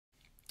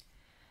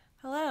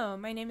Hello,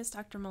 my name is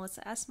Dr.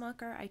 Melissa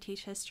Esmacher. I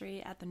teach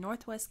history at the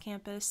Northwest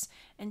Campus,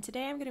 and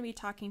today I'm going to be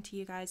talking to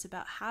you guys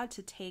about how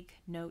to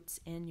take notes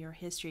in your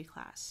history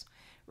class.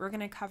 We're going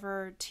to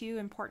cover two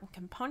important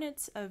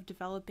components of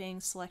developing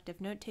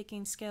selective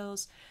note-taking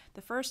skills.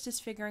 The first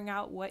is figuring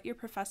out what your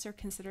professor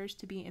considers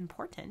to be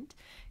important,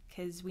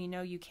 because we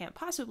know you can't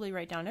possibly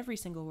write down every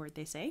single word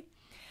they say.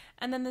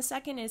 And then the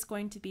second is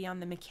going to be on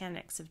the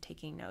mechanics of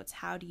taking notes.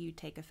 How do you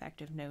take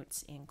effective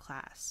notes in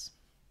class?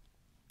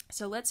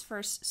 So let's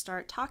first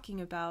start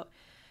talking about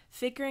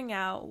figuring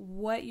out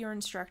what your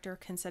instructor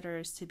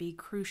considers to be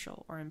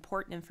crucial or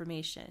important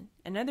information.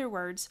 In other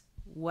words,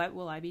 what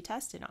will I be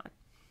tested on?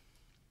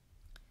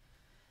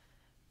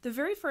 The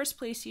very first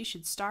place you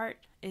should start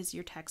is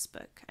your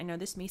textbook. I know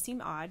this may seem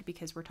odd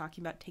because we're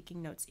talking about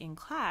taking notes in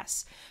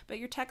class, but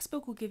your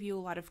textbook will give you a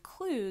lot of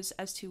clues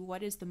as to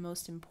what is the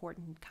most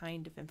important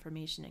kind of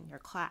information in your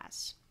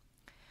class.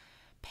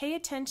 Pay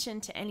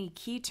attention to any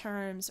key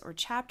terms or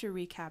chapter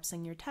recaps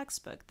in your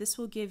textbook. This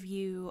will give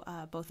you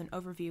both an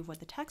overview of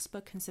what the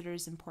textbook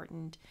considers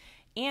important,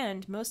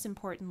 and most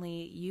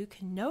importantly, you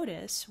can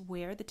notice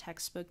where the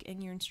textbook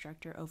and your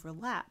instructor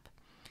overlap.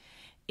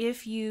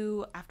 If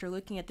you, after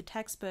looking at the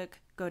textbook,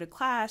 go to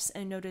class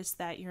and notice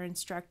that your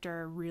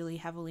instructor really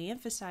heavily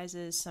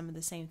emphasizes some of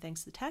the same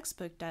things the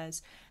textbook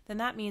does, then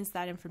that means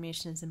that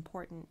information is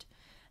important.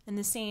 In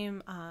the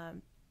same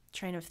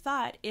train of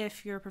thought,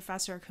 if your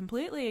professor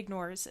completely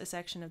ignores a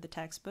section of the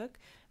textbook,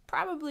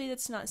 probably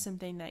that's not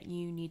something that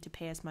you need to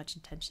pay as much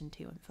attention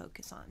to and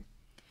focus on.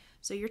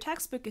 So your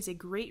textbook is a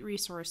great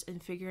resource in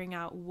figuring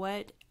out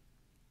what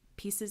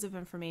pieces of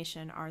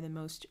information are the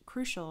most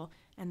crucial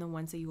and the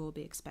ones that you will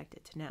be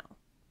expected to know.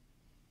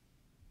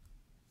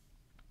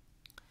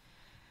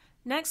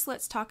 Next,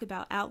 let's talk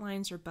about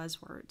outlines or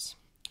buzzwords.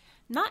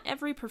 Not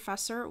every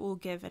professor will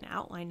give an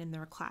outline in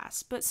their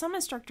class, but some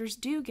instructors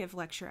do give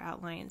lecture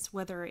outlines,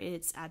 whether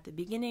it's at the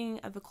beginning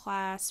of a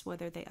class,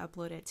 whether they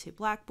upload it to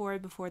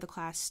Blackboard before the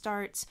class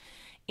starts.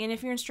 And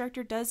if your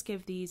instructor does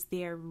give these,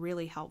 they are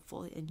really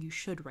helpful and you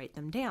should write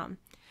them down.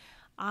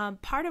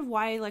 Part of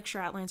why lecture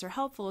outlines are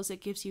helpful is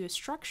it gives you a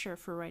structure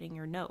for writing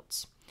your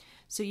notes.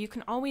 So you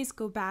can always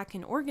go back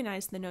and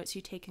organize the notes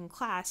you take in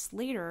class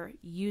later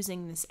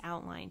using this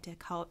outline to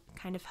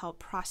kind of help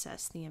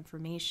process the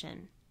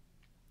information.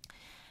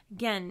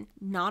 Again,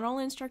 not all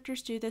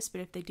instructors do this, but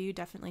if they do,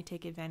 definitely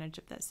take advantage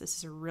of this. This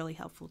is a really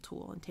helpful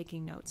tool in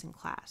taking notes in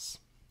class.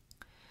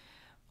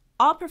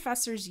 All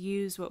professors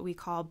use what we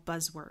call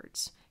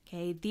buzzwords.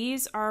 Okay,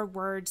 these are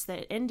words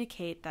that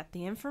indicate that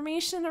the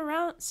information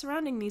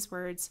surrounding these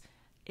words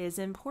is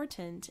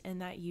important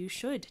and that you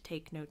should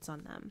take notes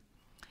on them.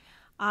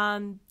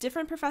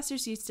 Different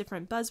professors use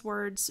different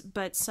buzzwords,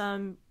 but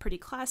some pretty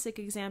classic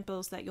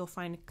examples that you'll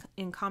find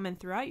in common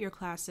throughout your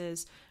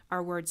classes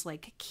are words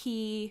like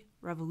key,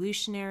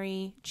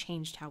 revolutionary,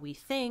 changed how we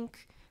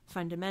think,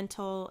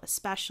 fundamental,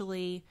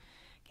 especially.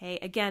 Okay,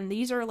 again,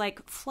 these are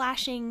like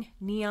flashing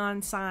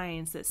neon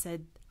signs that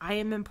said, I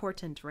am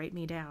important, write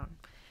me down.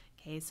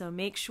 Okay, so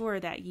make sure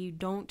that you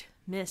don't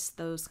miss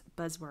those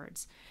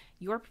buzzwords.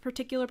 Your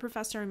particular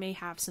professor may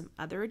have some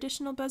other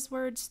additional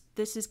buzzwords.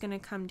 This is going to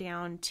come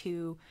down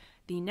to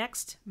the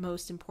next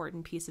most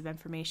important piece of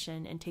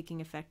information in taking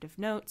effective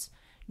notes,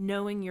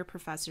 knowing your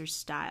professor's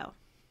style.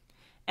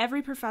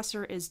 Every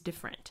professor is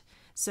different,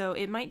 so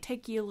it might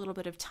take you a little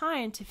bit of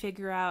time to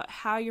figure out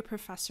how your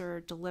professor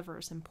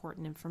delivers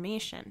important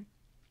information.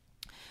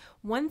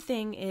 One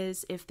thing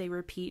is if they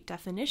repeat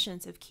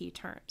definitions of key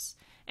terms.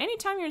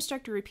 Anytime your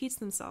instructor repeats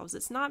themselves,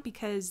 it's not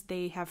because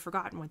they have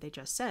forgotten what they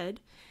just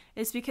said.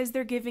 It's because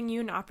they're giving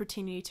you an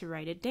opportunity to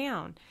write it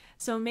down.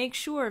 So make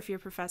sure if your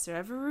professor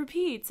ever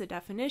repeats a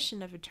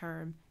definition of a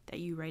term that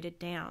you write it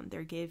down.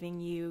 They're giving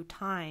you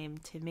time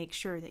to make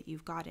sure that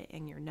you've got it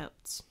in your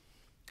notes.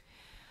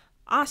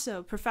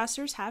 Also,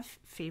 professors have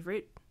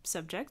favorite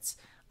subjects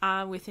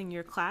within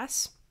your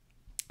class.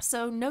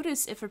 So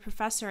notice if a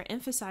professor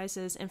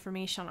emphasizes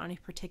information on a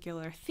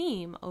particular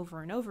theme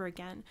over and over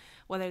again,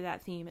 whether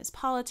that theme is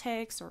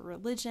politics or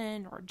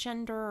religion or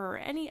gender or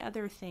any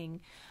other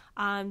thing.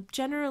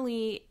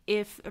 Generally,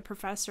 if a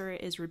professor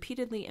is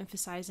repeatedly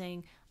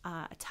emphasizing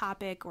a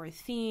topic or a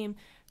theme,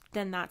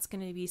 then that's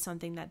going to be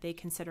something that they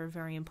consider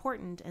very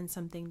important and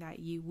something that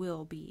you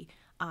will be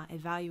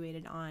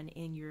evaluated on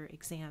in your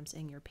exams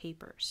and your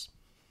papers.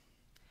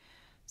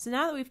 So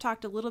now that we've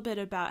talked a little bit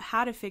about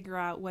how to figure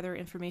out whether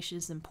information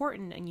is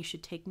important and you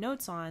should take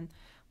notes on,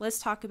 let's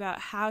talk about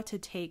how to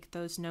take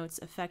those notes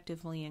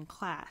effectively in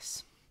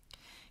class.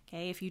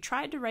 Okay, if you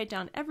tried to write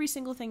down every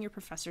single thing your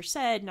professor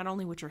said, not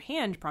only would your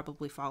hand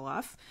probably fall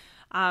off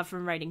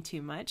from writing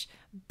too much,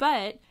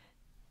 but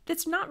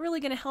that's not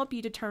really going to help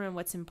you determine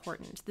what's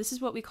important. This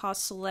is what we call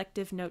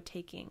selective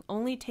note-taking,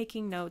 only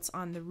taking notes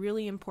on the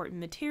really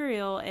important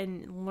material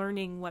and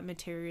learning what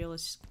material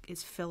is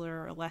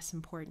filler or less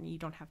important you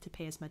don't have to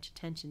pay as much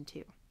attention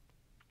to.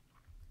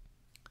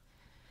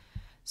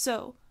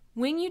 So,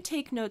 when you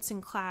take notes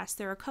in class,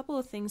 there are a couple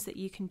of things that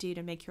you can do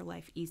to make your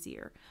life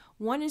easier.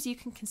 One is you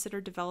can consider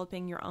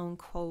developing your own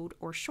code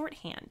or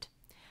shorthand.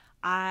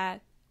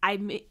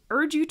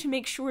 urge you to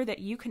make sure that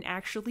you can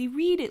actually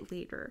read it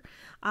later,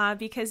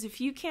 because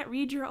if you can't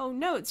read your own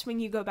notes when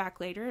you go back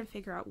later and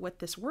figure out what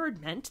this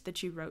word meant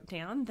that you wrote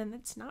down, then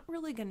it's not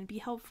really going to be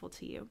helpful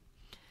to you.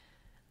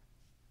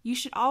 You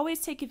should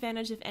always take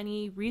advantage of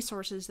any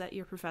resources that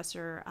your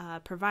professor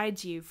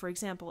provides you. For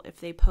example, if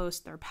they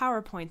post their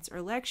PowerPoints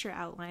or lecture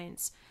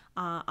outlines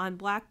on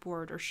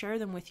Blackboard or share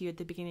them with you at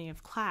the beginning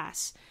of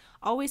class,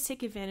 always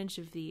take advantage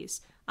of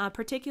these,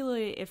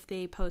 particularly if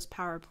they post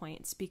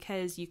PowerPoints,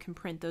 because you can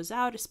print those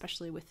out,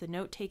 especially with the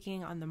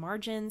note-taking on the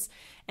margins,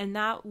 and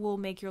that will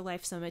make your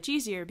life so much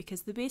easier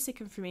because the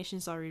basic information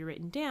is already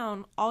written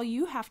down. All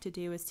you have to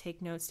do is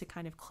take notes to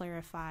kind of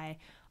clarify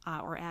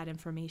or add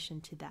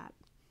information to that.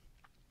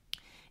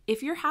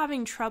 If you're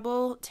having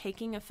trouble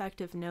taking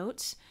effective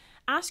notes,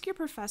 ask your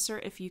professor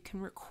if you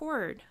can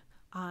record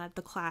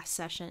the class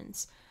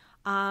sessions.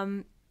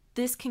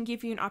 This can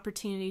give you an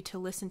opportunity to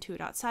listen to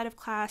it outside of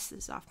class.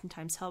 This is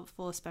oftentimes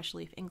helpful,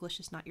 especially if English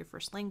is not your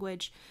first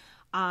language,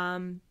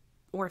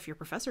 or if your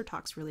professor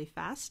talks really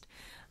fast.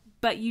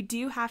 But you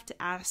do have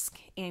to ask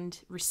and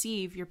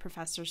receive your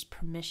professor's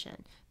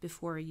permission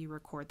before you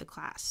record the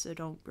class, so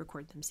don't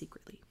record them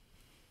secretly.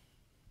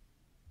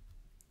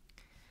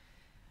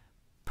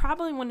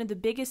 Probably one of the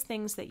biggest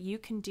things that you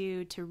can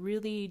do to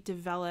really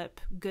develop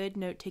good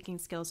note-taking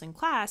skills in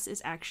class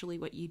is actually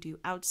what you do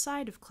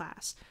outside of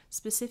class,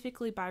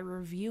 specifically by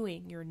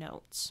reviewing your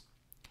notes.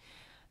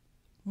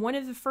 One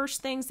of the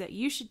first things that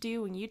you should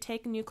do when you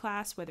take a new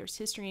class, whether it's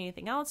history or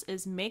anything else,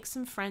 is make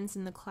some friends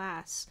in the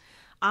class.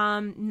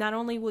 Not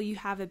only will you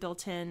have a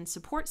built-in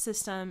support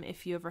system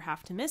if you ever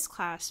have to miss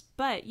class,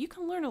 but you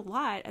can learn a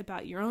lot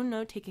about your own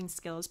note-taking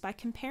skills by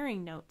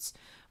comparing notes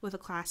with a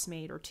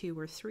classmate or two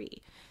or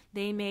three.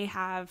 They may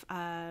have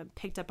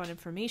picked up on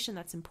information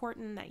that's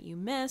important that you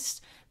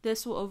missed.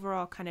 This will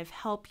overall kind of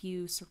help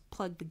you sort of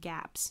plug the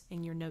gaps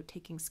in your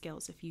note-taking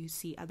skills if you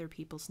see other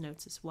people's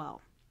notes as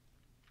well.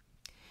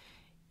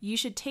 You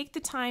should take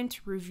the time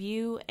to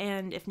review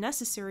and, if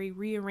necessary,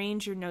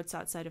 rearrange your notes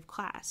outside of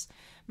class.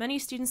 Many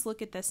students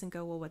look at this and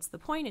go, well, what's the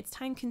point? It's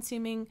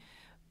time-consuming.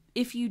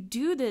 If you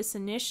do this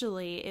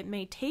initially, it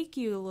may take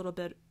you a little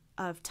bit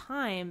of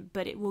time,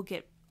 but it will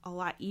get a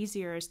lot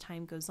easier as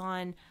time goes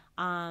on.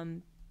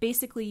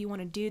 Basically, you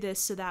want to do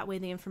this so that way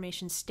the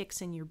information sticks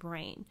in your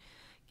brain.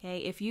 Okay,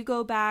 if you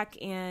go back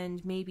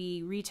and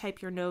maybe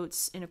retype your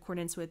notes in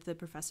accordance with the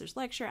professor's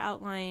lecture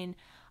outline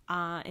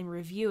and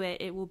review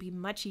it, it will be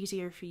much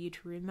easier for you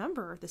to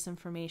remember this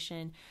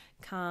information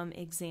come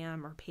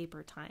exam or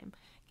paper time.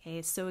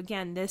 Okay, so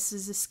again, this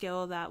is a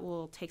skill that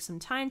will take some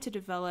time to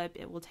develop.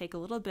 It will take a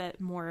little bit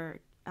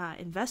more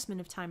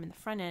investment of time in the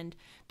front end,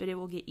 but it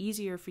will get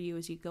easier for you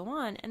as you go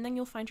on, and then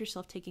you'll find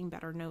yourself taking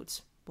better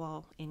notes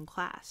while in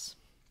class.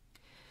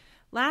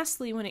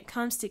 Lastly, when it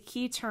comes to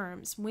key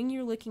terms, when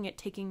you're looking at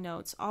taking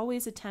notes,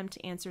 always attempt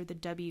to answer the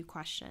W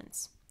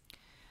questions.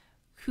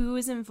 Who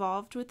is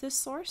involved with this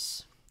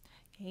source?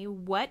 Okay,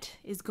 what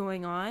is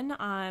going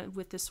on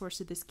with the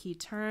source of this key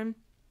term?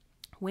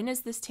 When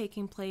is this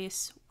taking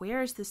place?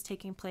 Where is this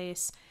taking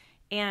place?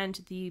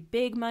 And the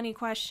big money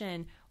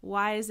question,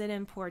 why is it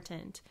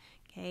important?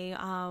 Okay,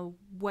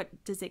 what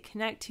does it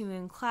connect to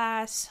in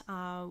class?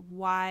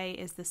 Why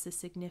is this a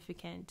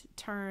significant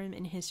term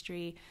in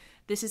history?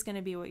 This is going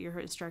to be what your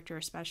instructor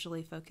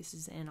especially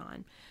focuses in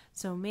on.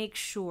 So make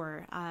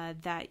sure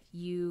that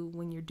you,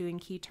 when you're doing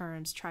key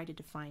terms, try to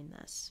define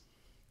this.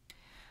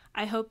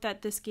 I hope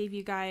that this gave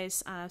you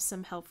guys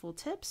some helpful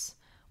tips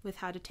with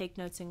how to take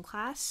notes in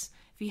class.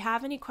 If you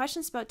have any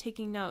questions about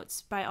taking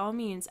notes, by all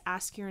means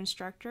ask your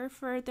instructor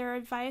for their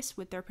advice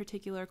with their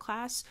particular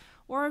class,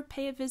 or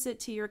pay a visit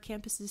to your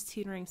campus's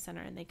tutoring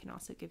center and they can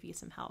also give you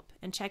some help.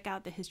 And check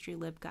out the History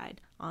LibGuide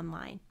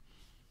online.